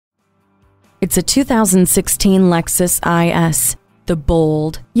It's a 2016 Lexus IS. The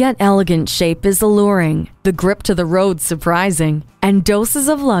bold, yet elegant shape is alluring, the grip to the road surprising, and doses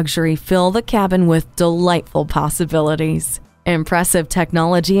of luxury fill the cabin with delightful possibilities. Impressive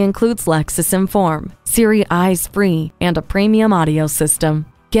technology includes Lexus Inform, Siri Eyes-Free, and a premium audio system.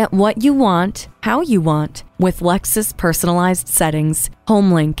 Get what you want, how you want, with Lexus personalized settings,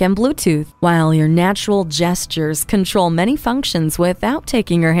 HomeLink, and Bluetooth, while your natural gestures control many functions without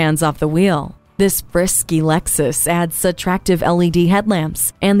taking your hands off the wheel. This frisky Lexus adds attractive LED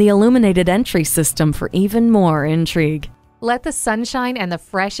headlamps and the illuminated entry system for even more intrigue. Let the sunshine and the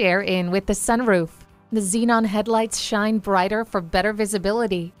fresh air in with the sunroof. The xenon headlights shine brighter for better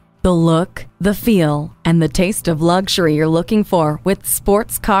visibility. The look, the feel, and the taste of luxury you're looking for with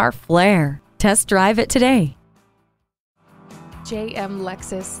sports car flair. Test drive it today. JM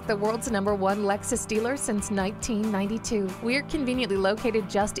Lexus, the world's #1 Lexus dealer since 1992. We're conveniently located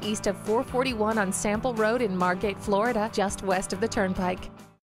just east of 441 on Sample Road in Margate, Florida, just west of the Turnpike.